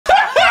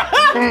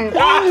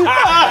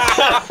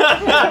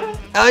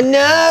Oh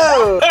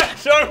no!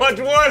 So much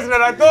worse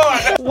than I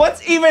thought.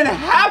 What's even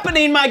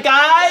happening, my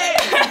guy?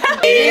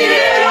 Eat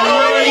it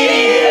or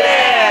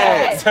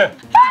eat it!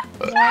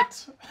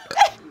 What?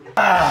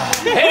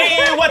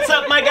 Hey, what's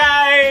up, my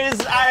guys?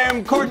 I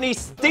am Courtney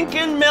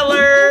Stinkin'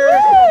 Miller,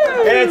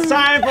 and it's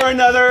time for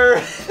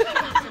another.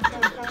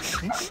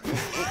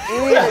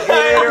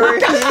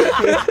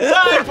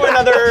 Time for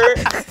another,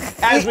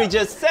 as we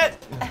just said,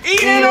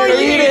 Eat It or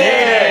Yeet It!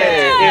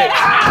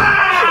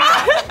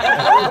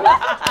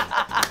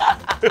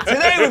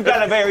 Today we've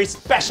got a very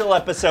special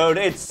episode.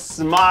 It's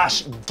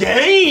Smosh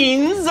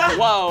gainz.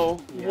 Whoa.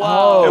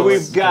 Whoa. And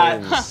we've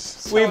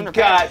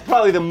got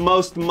probably the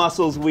most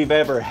muscles we've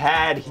ever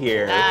had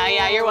here.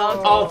 Yeah, you're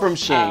welcome. All from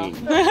Shane.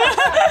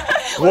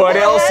 What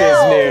else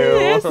is new?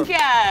 This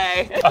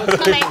guy.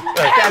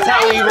 That's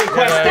how he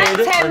requested.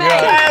 That's him, mate.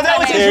 That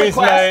was his Cheers,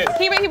 request.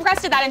 mate. He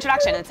requested that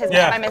introduction. It's his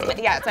Yeah. name. I missed it.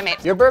 Yeah, it's my mate.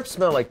 Your burps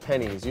smell like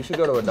pennies. You should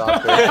go to a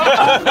doctor.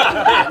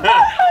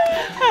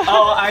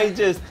 Oh, I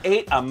just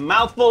ate a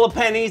mouthful of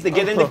pennies to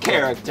get into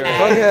character.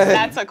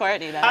 That's what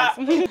Courtney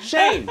does.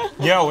 Shane,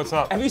 Yo, what's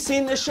up? have you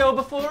seen this show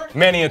before?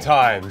 Many a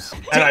times,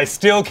 and I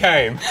still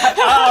came.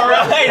 All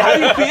right.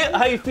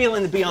 How you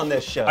feeling to be on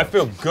this show? I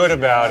feel good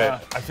about it.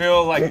 I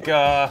feel like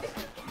I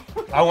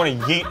want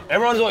to yeet.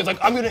 Everyone's always like,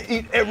 I'm gonna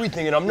eat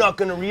everything and I'm not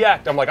gonna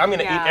react. I'm like, I'm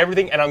gonna eat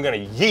everything and I'm gonna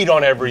yeet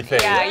on everything.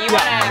 Yeah, you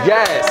wanna.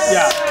 Yes.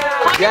 Yeah.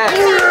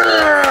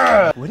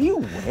 Yes. What are you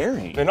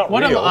wearing? They're not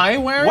What real. am I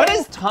wearing? What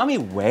is Tommy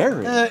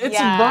wearing? It's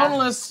Yeah. a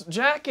boneless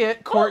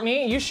jacket,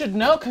 Courtney. You should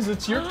know because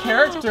it's your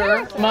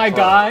character, my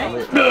guy.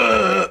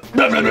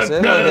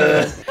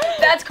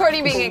 That's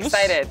Courtney being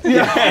excited.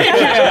 Here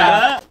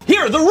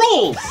are the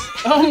rules.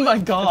 Oh my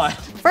god.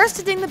 First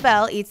to ding the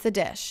bell eats the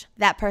dish.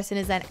 That person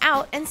is then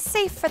out and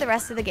safe for the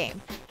rest of the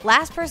game.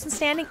 Last person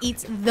standing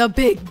eats the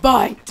big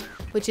bite,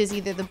 which is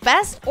either the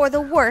best or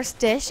the worst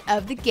dish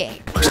of the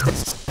game.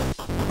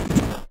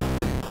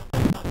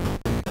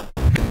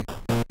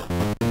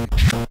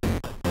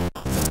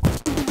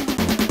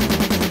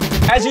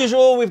 As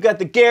usual, we've got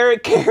the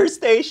Garrett care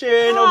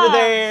station over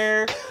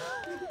there.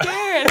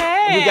 Garrett,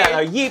 hey. We got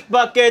our yeet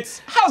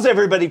buckets. How's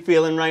everybody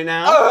feeling right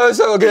now? Oh,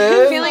 so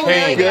good. Feeling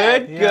really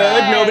Good, good.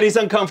 good. Nobody's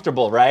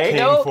uncomfortable, right?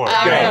 Nope. for it.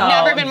 I've Great.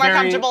 never been more Very-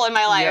 comfortable in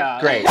my life. Yeah.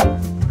 Great.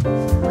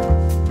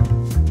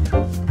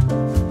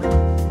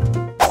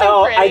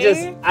 Oh,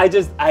 pretty.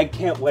 I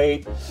can't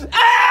wait.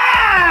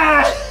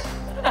 Ah!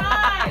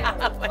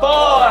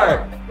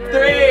 4, 3, 2,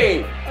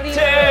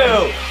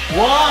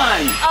 1.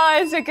 Oh,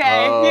 it's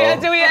okay. Oh. Yeah,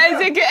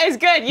 it's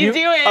good. You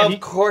do it. Of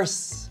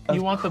course.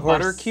 You want the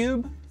butter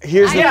cube?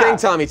 Here's the Yeah. thing,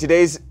 Tommy.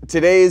 Today's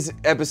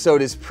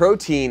episode is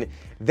protein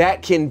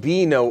that can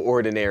be no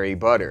ordinary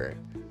butter.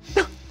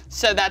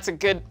 So that's a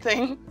good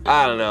thing.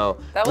 I don't know.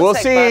 That we'll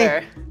looks like see.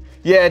 butter.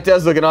 Yeah, it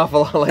does look an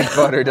awful lot like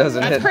butter,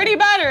 doesn't That's it? pretty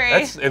buttery.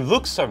 It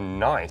looks so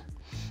nice.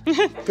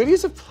 Good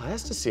use of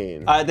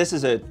plasticine. This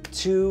is a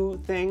 2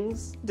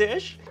 things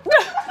dish.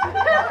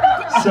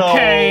 So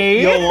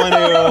Okay. you'll want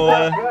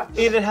to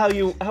eat it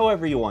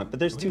however you want, but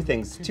there's 2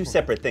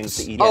 separate things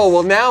to eat. Oh,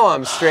 well now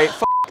I'm straight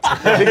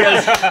f***ed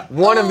because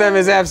one of them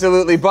is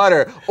absolutely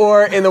butter.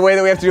 Or in the way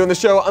that we have to do on the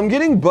show, I'm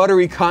getting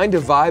buttery kind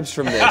of vibes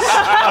from this.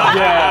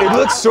 Yeah. It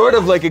looks sort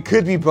of like it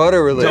could be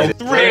butter related.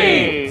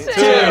 3,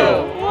 2,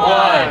 1.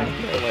 I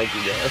like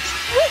you guys.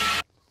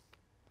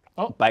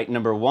 Bite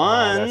number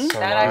 1. That's so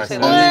That nice.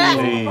 actually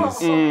And looks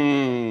these.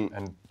 Mm.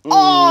 And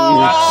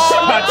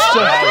That's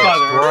just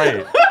butter.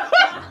 great.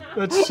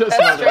 That's just That's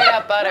butter. straight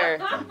up butter.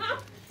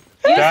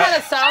 You just had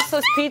a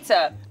sauceless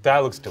pizza. That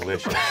looks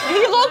delicious.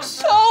 He looks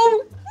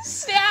so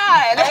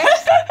sad.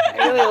 I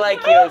really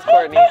like you as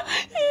Courtney.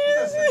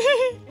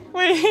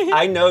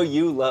 I know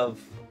you love.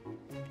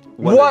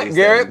 What,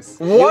 Garrett?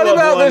 What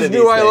about this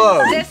do I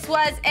love? This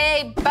was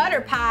a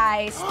butter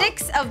pie.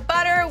 Sticks of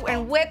butter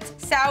and whipped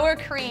sour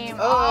cream.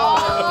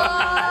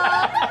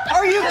 Oh.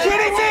 Are you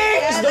kidding me?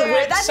 The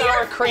whipped That's sour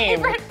your cream.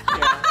 favorite pie.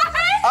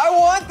 I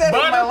want that in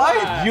my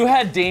life. You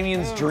had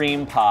Damien's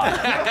dream pie.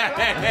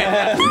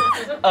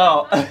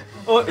 Oh,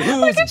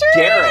 who's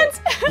Garrett?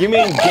 You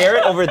mean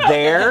Garrett over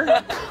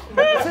there?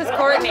 This is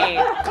Courtney.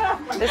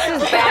 This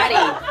is Batty.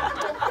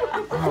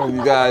 Oh,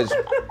 you guys.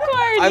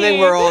 I think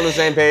we're all on the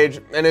same page,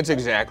 and it's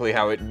exactly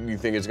how you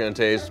think it's gonna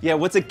taste. Yeah,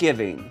 what's it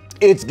giving?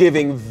 It's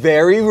giving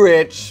very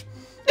rich.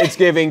 It's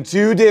giving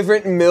 2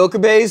 different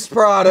milk-based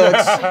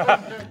products.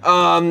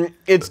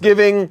 It's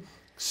giving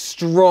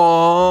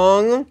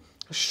strong,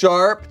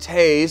 sharp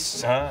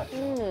taste.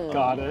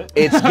 Got it.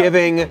 It's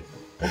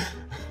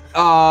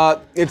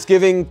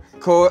giving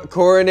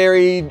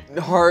coronary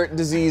heart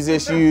disease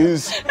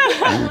issues.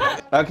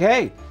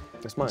 Okay.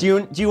 That's mine.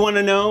 Do you want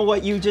to know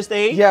what you just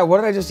ate? Yeah, what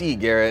did I just eat,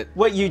 Garrett?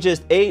 What you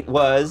just ate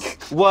was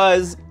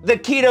the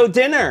keto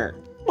dinner.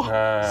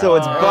 So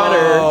it's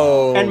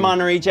butter and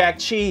Monterey Jack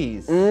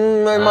cheese.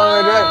 My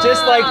mom,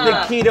 Just like the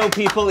keto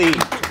people eat.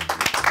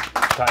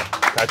 Can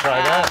I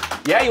try that?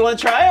 Yeah, you want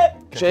to try it?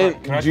 Shane,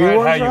 Can I do you try it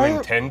want how to try you it?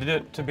 intended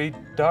it to be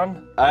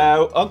done? I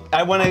want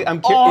to.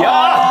 I'm curious.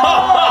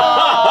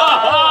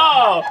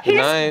 Oh! Good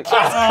night.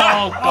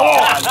 Oh,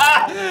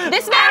 God.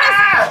 This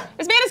man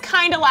is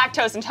kind of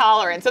lactose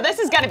intolerant, so this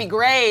is gonna be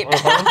great.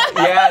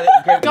 Yeah,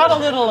 great. Got a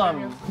little,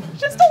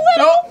 Just a little.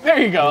 Oh, there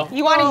you go.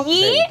 You want to There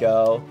you yeet?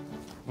 go.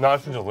 No,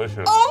 it's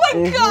delicious. Oh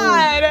my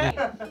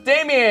God.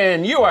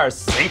 Damien, you are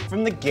safe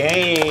from the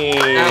game.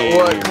 At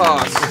what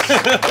cost?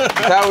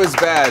 That was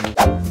bad.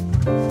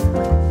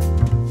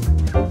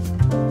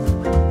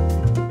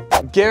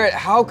 Garrett,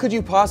 how could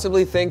you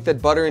possibly think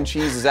that butter and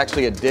cheese is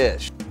actually a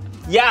dish?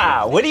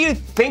 Yeah, what are you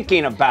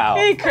thinking about?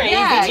 Crazy,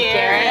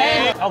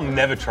 Garrett. I'll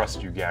never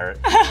trust you, Garrett.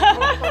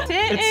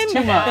 It's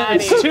too much.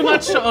 It's too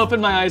much to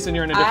open my eyes and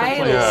you're in a different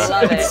place.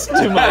 love it. It's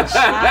too much.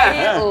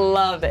 I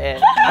love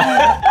it.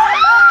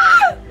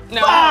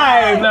 No.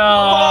 5,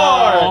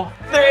 No.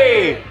 4,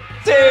 3,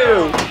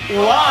 2,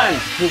 1.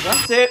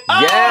 That's it.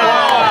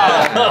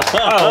 Yeah!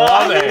 I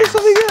love it. This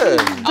will be good.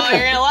 Oh,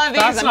 you're gonna love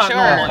these, That's I'm not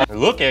sure. normal.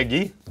 Look,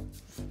 Eggy.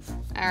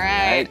 All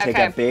right. Take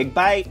okay. a big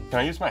bite. Can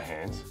I use my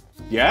hands?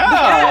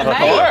 Yeah, of You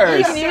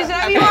course. can use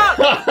that if you want.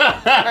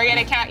 We're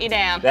gonna count you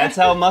down. That's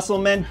how muscle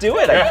men do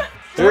it.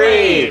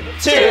 3,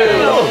 2,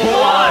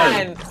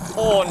 1.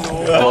 Oh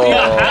no. You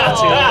don't have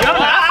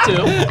to. You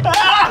don't have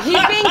to.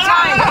 He's being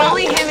timed.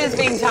 Only him is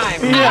being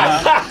timed.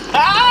 Yeah.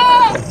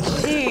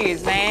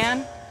 Jeez,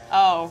 man.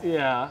 Oh.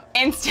 Yeah.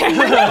 Instant.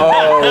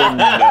 Oh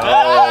no.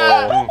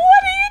 What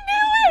are you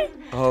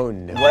doing? Oh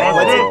no.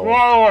 What is it?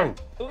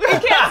 I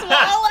can't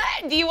swallow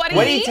it. Do you want to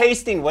What are you eat?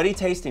 tasting? What are you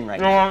tasting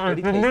right now? What are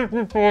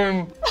you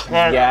tasting?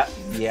 Yeah,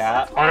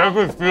 yeah. I have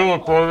to feel a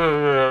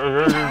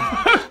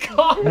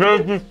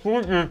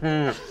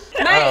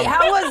Mate,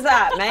 how was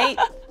that, mate?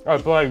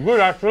 It's like good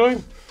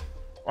actually.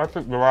 I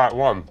picked the right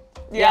one.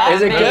 Yeah.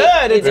 Is it mate.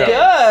 good? It's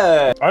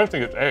good. I don't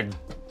think it's egg.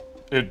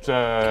 It's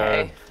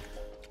Okay.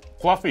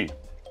 fluffy.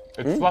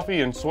 It's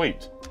fluffy and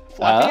sweet.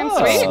 Fluffy and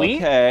sweet. Sweet?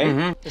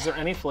 Okay. Is there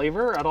any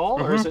flavor at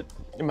all, or is it?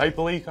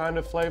 Mapley kind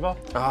of flavor.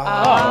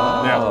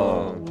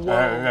 Oh.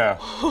 Yeah.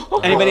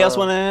 Anybody else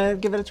want to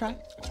give it a try?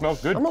 It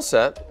smells good. I'm all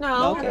set.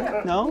 No.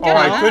 Okay. No? Oh,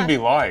 I could be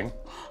lying.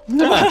 One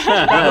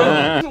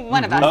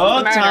of us. Oh,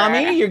 is the murderer.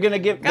 Tommy, you're gonna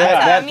give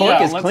that Tommy. fork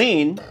Yeah, is let's-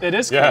 clean. It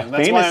is Yeah. clean.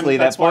 That's why Famously,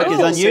 that's that fork why is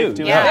I'm on safe you.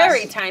 doing Yeah. that.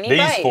 Very tiny These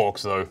bite.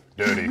 forks though,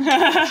 dirty. Those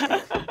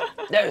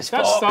That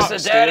forks sucks, are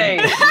dude. dirty.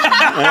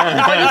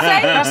 What'd you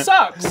say? That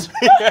sucks.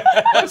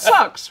 That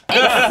sucks.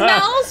 It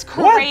smells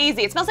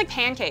crazy. It smells like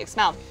pancakes.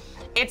 Smell.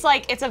 It's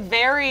like, it's a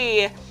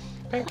very,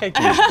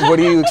 What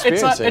are you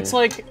experiencing?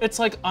 It's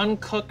like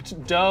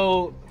uncooked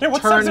dough Yeah,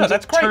 what's that?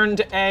 That's great.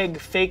 turned egg,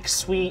 fake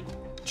sweet,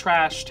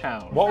 trash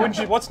town.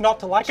 What's not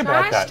to like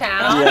about trash that?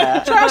 town. Yeah.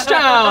 Trash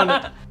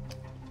town.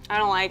 I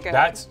don't like it.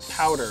 That's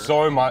Powder.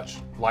 so much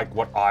like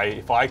what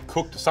if I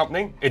cooked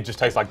something, it just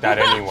tastes like that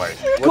anyway.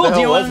 Cool. the Do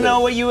you hell want was to know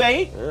it? what you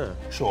ate?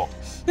 Sure.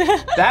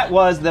 That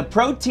was the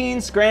protein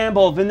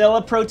scramble,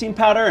 vanilla protein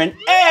powder, and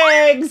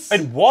eggs.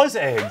 It was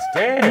eggs,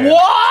 damn.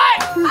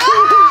 What?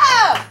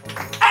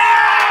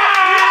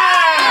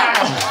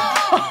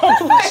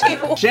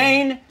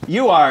 Shane,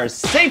 you are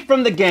safe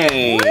from the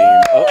game.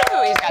 Oh,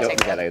 Ooh, he's gotta nope, take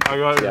we that. gotta- I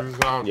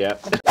got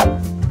Yep.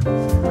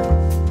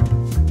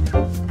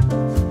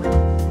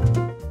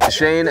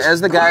 Shane,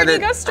 as the guy Courtney,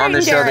 go that straighten on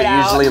the show Garrett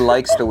that usually out.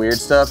 likes the weird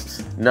stuff,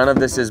 none of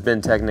this has been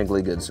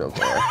technically good so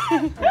far.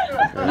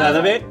 None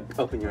of it?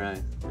 Open your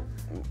eyes.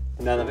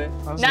 None of it?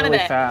 That was None of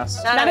really it.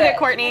 fast. None of it,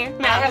 Courtney.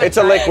 No. It's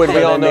a liquid, we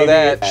So all then know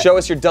maybe- that. Show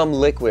us your dumb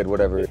liquid,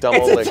 whatever. Dumb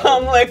old It's a liquid.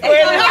 dumb liquid.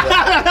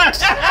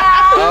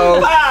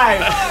 Oh,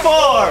 5,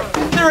 4,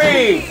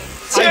 3,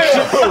 2,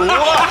 1.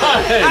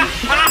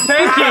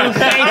 Thank you.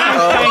 Thank you.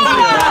 Thank you.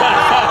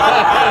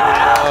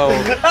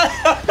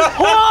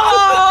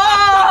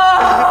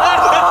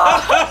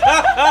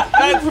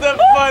 That's the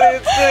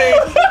funniest thing.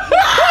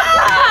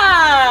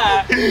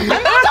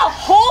 I'm about to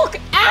Hulk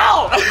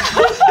out.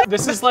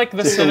 This is like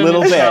the Just a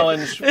little cinnamon bit.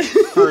 challenge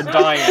for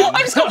dying.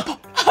 I'm just going.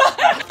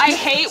 I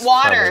hate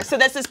water, so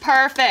this is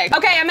perfect.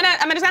 Okay, I'm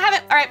gonna just have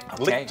it. All right.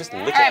 Just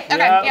All lick right. it.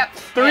 Okay. Yep. Yep.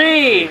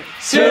 3,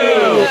 2,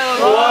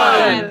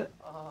 1.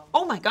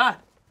 Oh my God.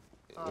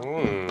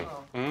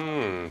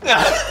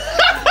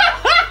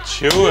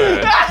 Chew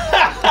it.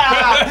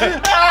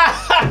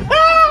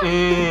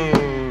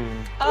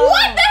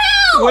 What the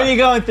hell? What are you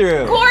going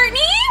through? Courtney?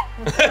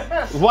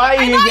 Why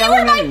are you I thought you yelling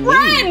were my at me?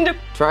 friend.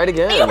 try it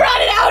again. You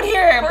brought it out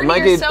here. It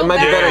might be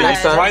better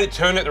next time. Try to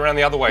turn it around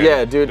the other way.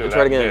 Yeah, dude,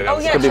 try it again. Yeah, Oh,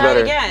 that's yeah, good. Could be try better.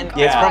 it again. It's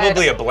Yeah.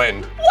 probably a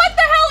blend. What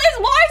the hell is?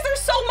 Why is there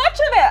so much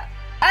of it?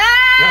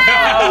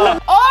 Ah!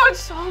 Oh,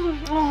 it's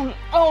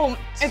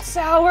it's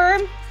sour.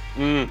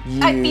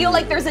 I feel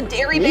like there's a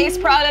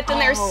dairy-based product in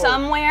there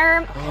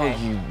somewhere. Oh,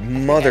 you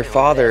mother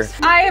father.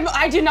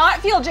 I do not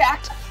feel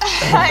jacked.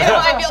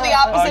 I feel the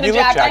opposite you of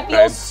look jacked. I jacked, feel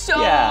babe.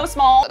 so Yeah.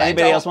 small.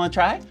 Anybody else want to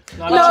try?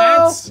 Not a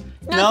chance.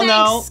 No,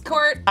 thanks,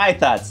 Court. I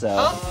thought so.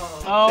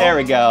 Oh. There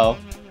we go.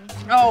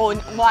 Oh,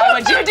 why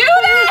would you do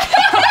that?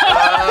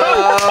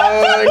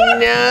 Oh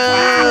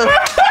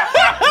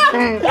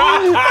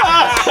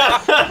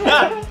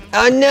no!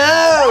 Oh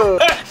no!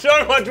 So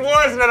much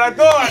worse than I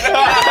thought.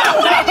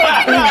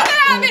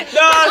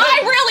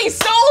 I really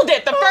sold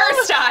it the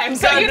first time,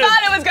 so you thought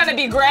it was gonna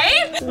be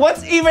great?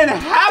 What's even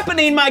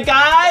happening, my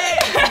guy?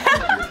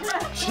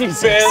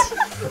 Jesus.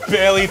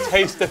 Barely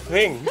taste a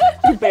thing.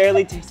 You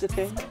barely taste a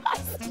thing.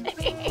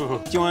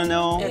 Do you want to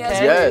know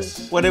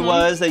Yes. what it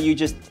was that you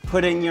just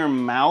put in your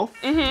mouth?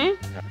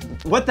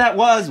 What that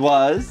was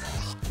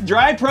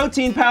dry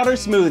protein powder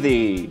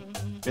smoothie.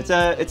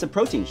 It's a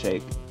protein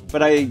shake,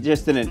 but I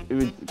just didn't. It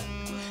was, You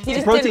it's a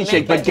just protein didn't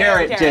shake, make but it,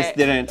 Garrett just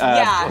didn't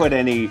put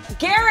any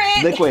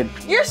Garrett, liquid.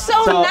 you're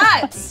so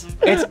nuts.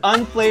 It's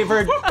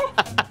unflavored.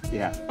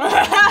 Yeah.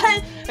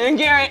 And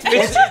Garrett.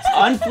 It's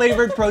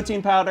unflavored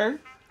protein powder.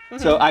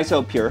 So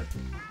ISO pure.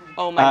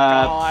 Oh my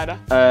God.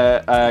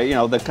 You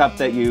know, the cup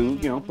that you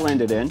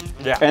blend it in.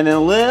 Yeah. And then a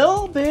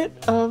little bit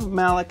of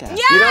malic acid.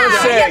 Yeah. You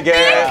don't say it,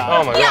 Garrett.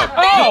 Oh my God.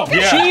 Oh,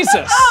 Yeah.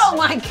 Jesus. Oh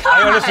my God.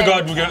 I honest to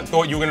God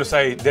thought you were gonna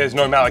say there's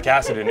no malic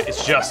acid in it.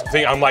 It's just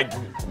thing. I'm like,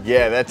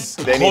 Yeah, that's.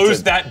 They need close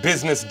to, that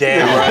business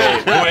down.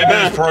 Right.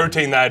 Whatever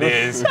protein that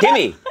is.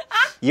 Gimme.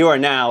 You are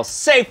now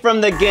safe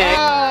from the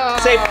gang.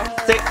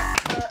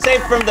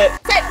 Safe from the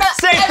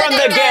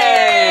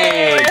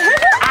gang.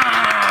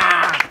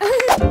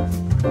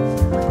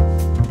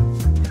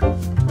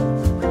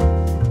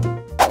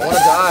 I want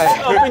to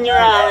die. Open your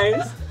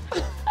eyes.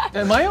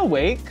 Am I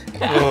awake?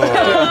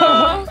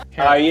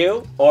 Are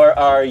you, or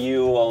are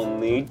you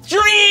only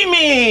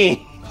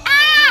dreaming?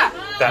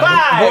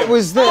 That, What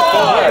was that?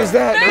 What was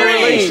that?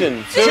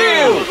 Correlation. 2,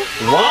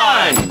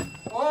 1.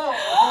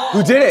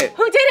 Who did it?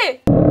 Who did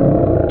it?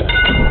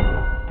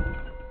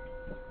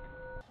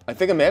 I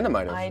think Amanda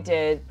might have. I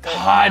did.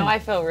 God. Now I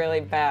feel really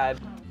bad.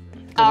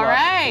 All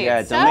right.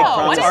 Yeah, so, don't make what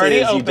promises is already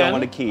you open. don't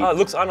want to keep. oh, it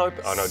looks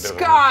unopened. Oh no, it doesn't.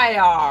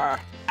 Skyar?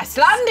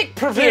 Icelandic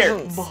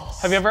provisions.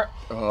 Have you ever?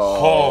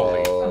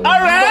 Holy. All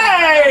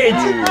right.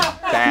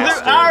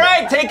 Bastard. All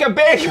right, take a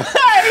big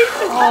bite.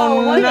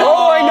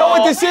 Oh, I know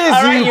what this is,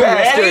 All right, you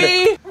bastard.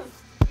 ready?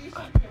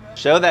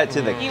 Show that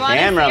to the wanna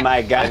camera, see it?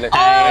 my guy.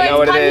 I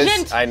know it's what it is.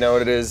 pungent. I know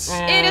what it is.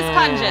 It is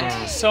pungent.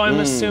 So I'm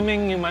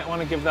assuming you might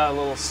want to give that a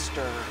little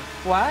stir.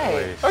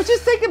 Why? Or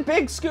just take a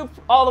big scoop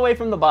all the way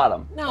from the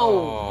bottom. No.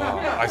 Oh,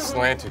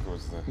 Icelandic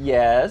was the.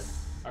 Yes.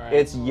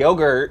 It's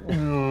yogurt.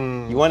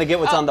 You want to get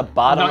what's on the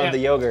bottom Not of the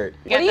yet. yogurt.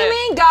 What do you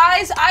mean,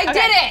 guys? I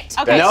did it.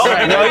 Okay. No,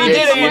 so- no, you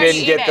didn't. You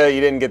didn't get the.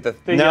 You didn't get the.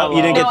 No,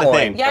 you didn't get the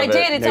thing. Yeah, I of it.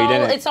 did. It's No, you all.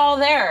 didn't. It's all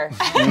there.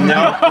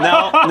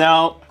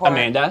 No.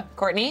 Amanda.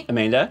 Courtney.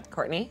 Amanda.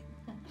 Courtney.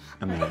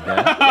 Amanda.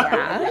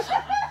 Yeah.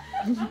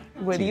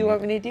 What do you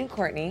want me to do,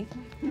 Courtney?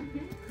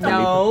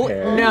 No.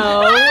 prepared.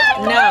 No.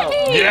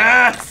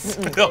 Yes!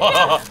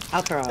 I'll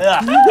throw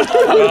up.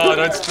 Oh,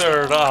 don't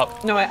stir it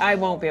up. No, I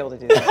won't be able to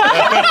do that.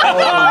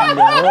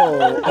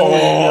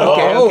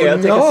 Okay, I'll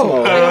take a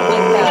small.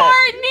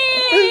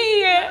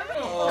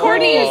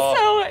 Courtney is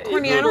so.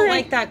 Courtney, I don't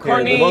like that.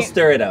 Courtney. We'll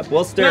stir it up.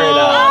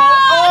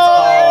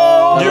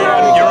 You're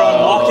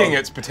unlocking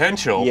its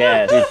potential.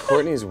 Yes. Dude,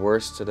 Courtney's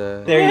worse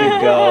today. There you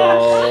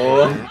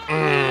go.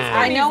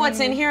 I know what's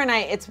in here, and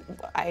I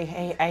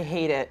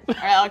hate it. All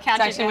right, I'll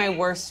count It's you actually down. my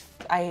worst.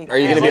 Are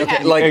you gonna be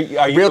okay? Like,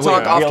 Are you- real talk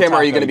wait, off real camera,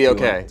 are you talk, gonna be do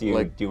okay? Do you,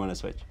 Like, do you want to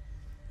switch?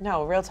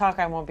 No, real talk,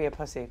 I won't be a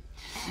pussy.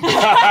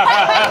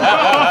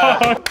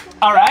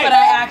 All right. But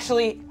I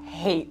actually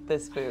hate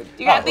this food.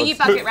 You got the heat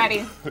bucket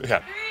ready.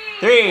 Yeah.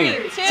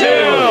 3, 2,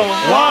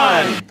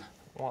 1.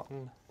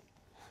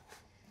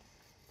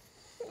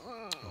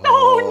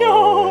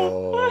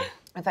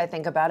 If I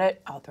think about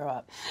it, I'll throw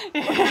up.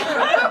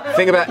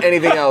 think about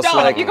anything else.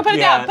 Like, You can put it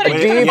down. Put it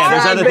Wait, down. yeah,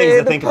 there's other things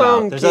to think about.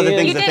 pumpkin. There's other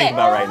things You to did think it.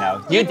 about right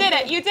now. You did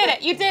it. You did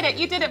it. You did it.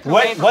 You did it.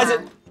 What was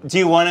it? Do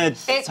you want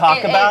to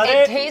talk about it?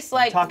 It tastes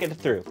like Talk it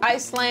through.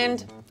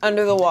 Iceland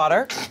under the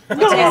water. It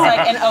tastes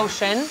like an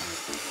ocean.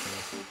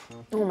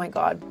 Oh my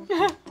God.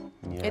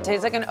 It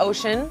tastes like an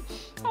ocean.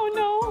 Oh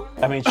no.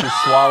 I mean, she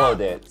swallowed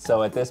it,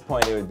 so at this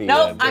point it would be.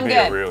 Nope, I'm be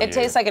a good. real It you.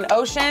 tastes like an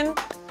ocean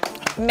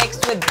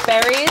mixed with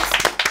berries,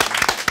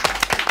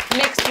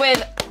 mixed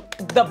with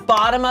the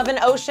bottom of an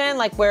ocean,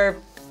 like where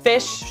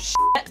fish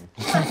shit.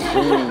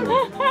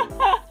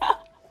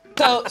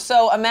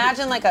 So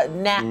imagine like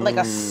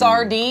a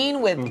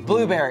sardine with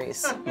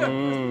blueberries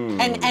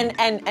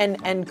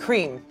and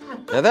cream.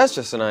 now that's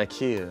just an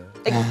IKEA.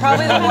 It's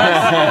probably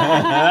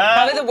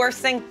the worst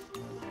thing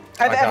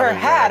I've ever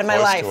had in my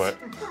life.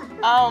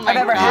 Oh my I've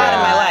ever had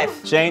in my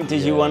life. Shane,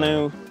 did you want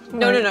to?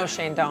 No,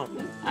 Shane, don't.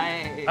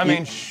 I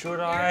mean,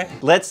 should I?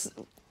 Let's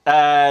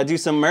do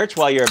some merch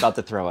while you're about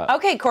to throw up.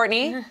 Okay,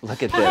 Courtney.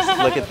 Look at this.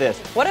 Look at this.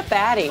 What a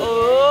baddie.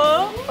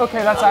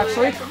 Okay, that's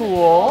actually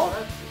cool.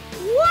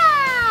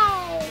 Wow.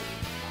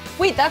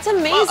 Wait, that's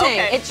amazing.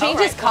 okay. It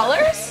changes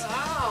colors?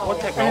 What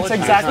And technology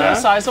it's exactly the is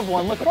that? size of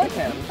one LaCroix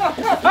can.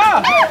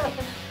 I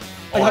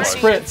got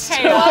spritz.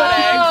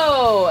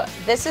 Oh,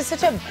 this is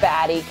such a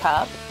baddie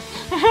cup.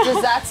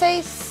 Does that say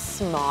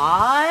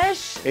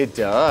Smosh? It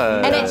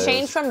does. And it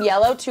changed from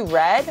yellow to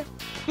red?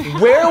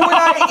 Where would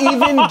I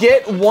even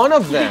get one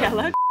of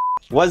them?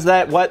 Was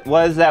that what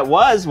was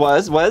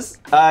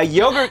a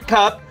yogurt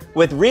cup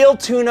with real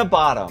tuna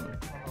bottom?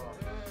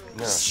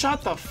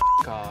 Shut the f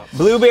up.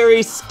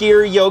 Blueberry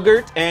skyr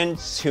yogurt and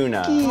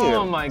tuna.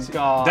 Oh my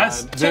god.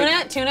 That's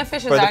Tuna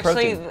fish is For the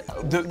actually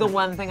protein. the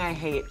one thing I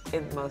hate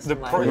in most of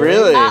life.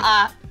 Really?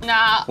 Nah.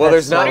 Well,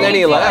 there's not What are many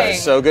you left, doing?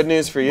 so good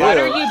news for you. What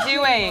are you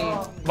doing?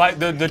 like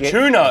the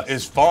tuna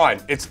is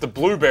fine. It's the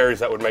blueberries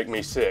that would make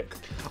me sick.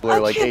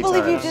 Like Can't 8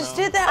 believe you times. just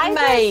did that,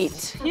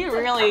 mate. You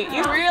really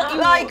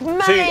Like,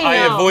 mate. See, I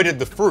avoided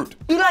the fruit.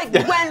 You like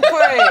went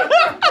for it.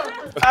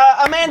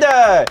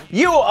 Amanda,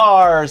 you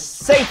are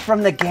safe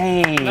from the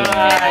game.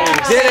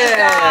 Did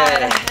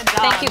it!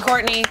 Thank you,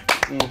 Courtney.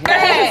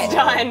 Garrett is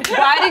done.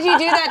 Why did you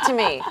do that to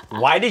me?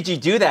 Why did you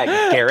do that,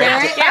 Garrett?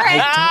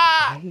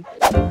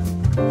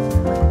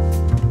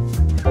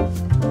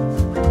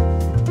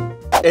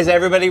 Is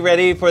everybody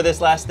ready for this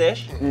last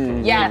dish?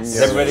 Yes.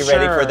 Is everybody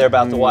ready for they're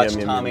about to watch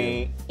Yum, yum,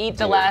 Tommy? Eat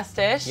the last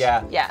dish?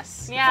 Yeah.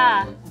 Yes.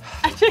 Yeah.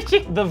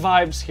 The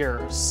vibes here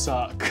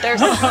suck. They're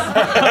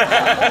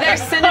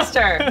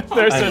sinister.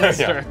 They're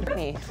sinister.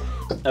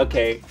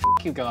 Okay.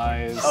 F you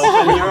guys.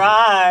 Open your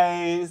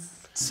eyes.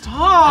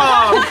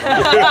 Stop!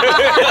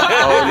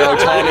 Oh no,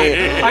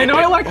 Tommy. I know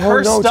I like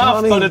her no, stuff,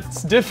 Tommy. but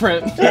it's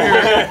different.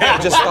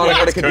 Just thought of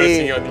what it could be.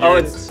 Cursing on you. Oh,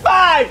 it's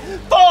 5,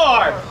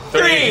 4,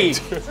 3,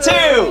 2,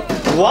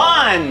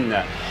 1.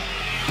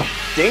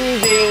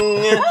 Ding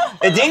ding.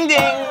 Ding ding.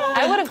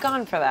 I would have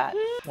gone for that.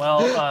 Well,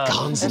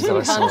 There's some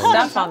fun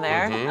stuff on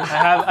there.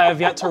 I have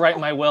yet to write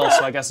my will,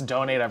 so I guess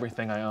donate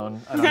everything I own.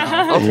 I don't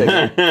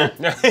know.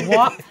 Okay.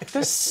 What?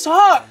 This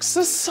sucks.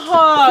 This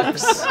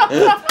sucks.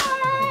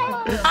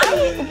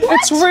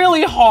 It's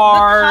really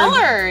hard.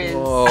 Colors.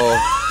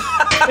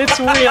 Oh. It's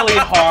really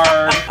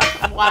hard.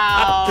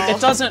 Wow. It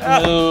doesn't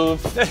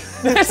move.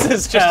 This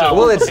is hell.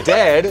 Well, it's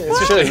dead. It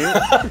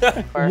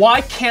shouldn't.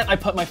 Why can't I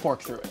put my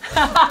fork through it?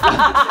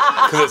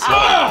 Because it's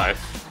not a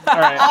knife. All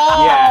right.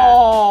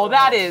 Oh,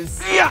 that is.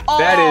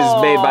 That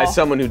is made by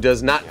someone who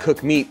does not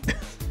cook meat. Get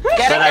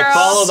it, But I girls.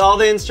 followed all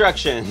the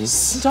instructions.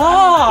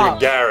 Stop.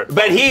 Garrett.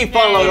 But he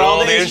followed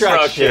all the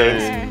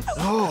instructions.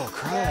 Oh,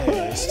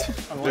 Christ.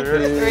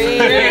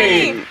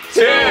 3,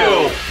 2,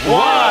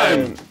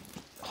 1.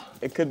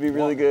 It could be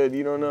really good.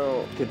 You don't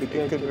know. It could be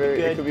good. It could good,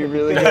 be could be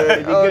really good, good.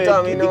 could be Oh, good,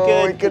 Tommy, could be no.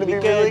 good, It could could be be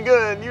really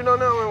good. good. You don't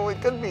know.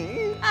 It could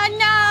be.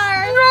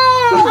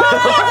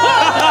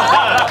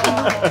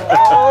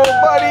 Oh,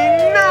 buddy,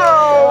 no.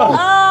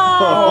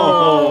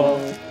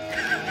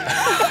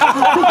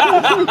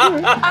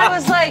 I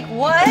was like,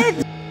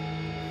 what?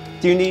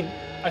 Do you need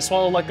I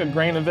swallowed like a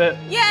grain of it.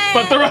 Yay!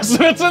 But the rest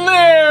of it's in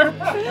there.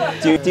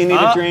 do you need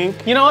a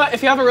drink? You know what?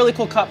 If you have a really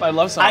cool cup, I'd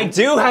love some. I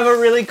do have a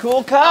really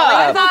cool I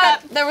cup.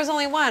 thought there was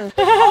only one.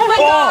 Oh my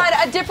god,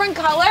 a different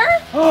color?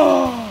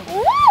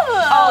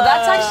 Oh,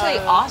 that's actually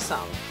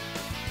awesome.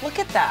 Look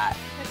at that.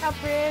 Look how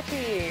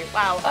pretty.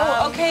 Wow.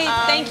 Oh, okay,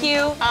 thank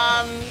you.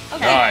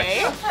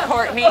 Okay.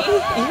 Courtney,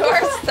 you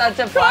are such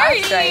a boss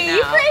right Courtney,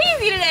 you now.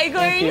 crazy today,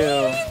 Courtney. you.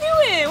 What are you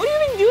doing? What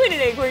have you been doing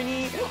today,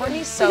 Courtney?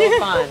 Courtney's so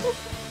fun.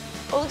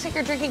 Oh, looks like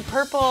you're drinking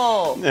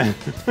purple.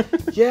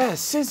 Yeah,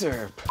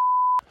 scissor.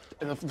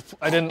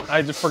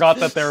 I just forgot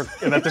that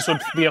that this would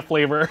be a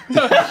flavor.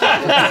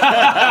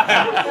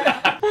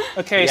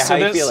 Okay, Yeah, so how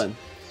you this feeling?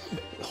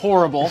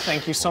 horrible.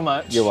 Thank you so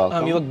much. You're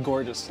welcome. You look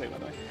gorgeous today, by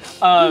the way.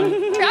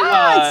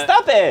 God,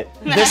 stop it.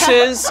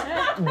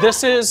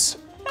 This is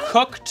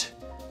cooked,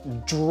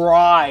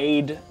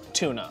 dried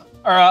tuna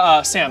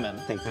or salmon.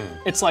 Thank you.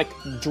 It's like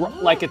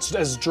it's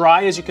as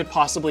dry as you could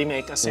possibly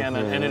make a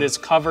salmon, and it is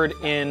covered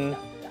in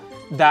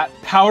that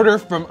powder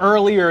from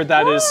earlier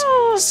that is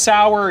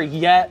sour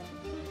yet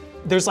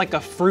there's like a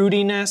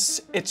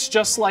fruitiness. It's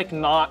just like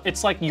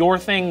it's like your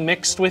thing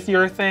mixed with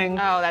your thing.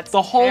 Oh, that's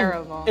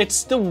terrible.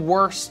 It's the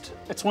worst.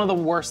 It's one of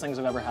the worst things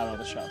I've ever had on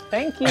the show.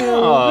 Thank you.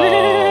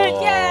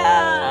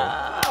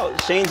 Yeah. Oh,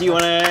 Shane, do you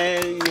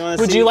wanna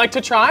Would you like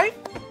to try?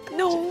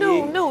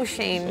 No,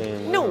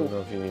 Shane. No.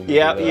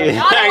 Yeah,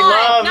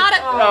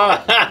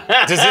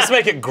 Does this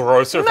make it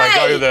grosser if I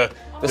go to the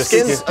The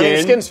skin's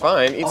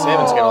fine. Eat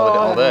salmon skin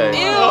all day.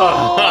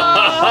 Oh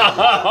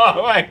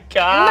my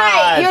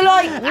God.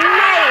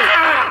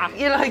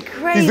 You're like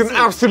crazy. He's an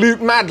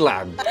absolute mad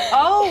lad.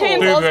 Oh.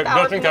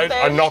 just in case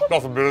I knocked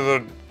off a bit of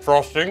the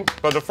frosting,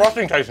 but the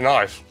frosting tastes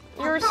nice.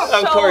 You're so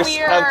Of course,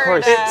 weird. It's of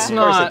course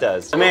not. it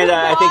does. Amanda,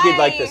 I think you'd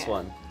like this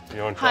one.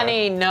 You want to try?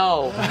 Honey,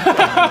 no.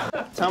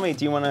 Tell me,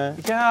 do you wanna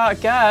Yeah, I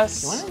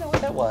guess. know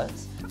what that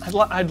was?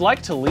 I'd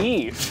like to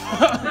leave.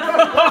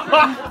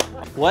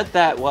 What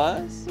that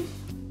was?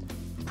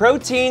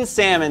 Protein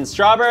salmon,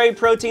 strawberry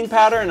protein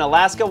powder, and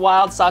Alaska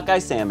wild sockeye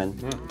salmon.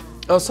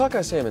 Oh,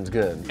 sockeye salmon's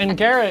good. And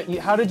Garrett,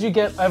 how did you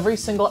get every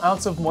single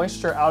ounce of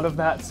moisture out of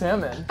that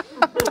salmon?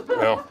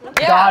 Well,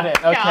 Got it.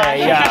 Okay,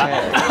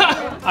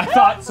 yeah. I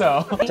thought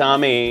so.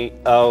 Tommy,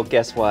 oh,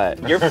 guess what?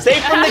 You're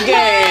safe from the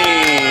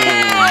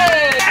game!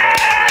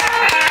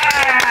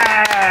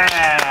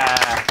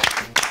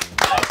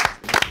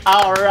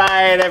 All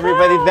right,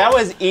 everybody, that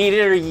was Eat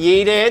It or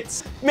Yeet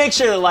It. Make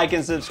sure to like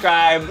and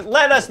subscribe.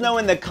 Let us know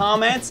in the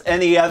comments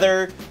any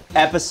other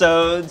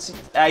episodes,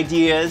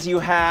 ideas you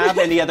have,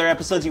 any other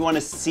episodes you want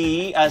to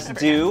see us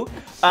do.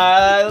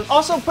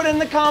 Also put in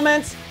the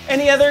comments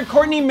any other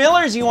Courtney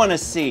Millers you want to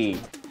see.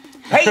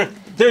 Hey,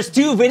 there's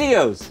 2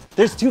 videos.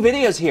 There's 2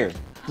 videos here.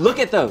 Look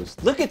at those.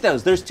 Look at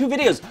those. There's 2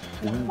 videos.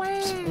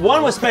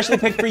 One was specially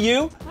picked for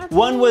you.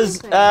 One was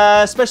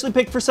specially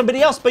picked for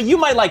somebody else, but you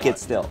might like it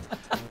still.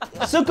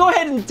 So go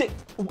ahead and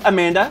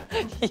Amanda.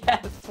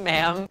 Yes,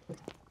 ma'am.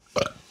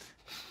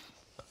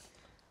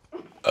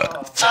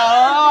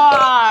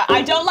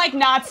 I don't like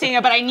not seeing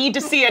it, but I need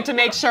to see it to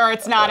make sure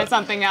it's not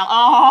something else.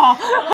 Oh.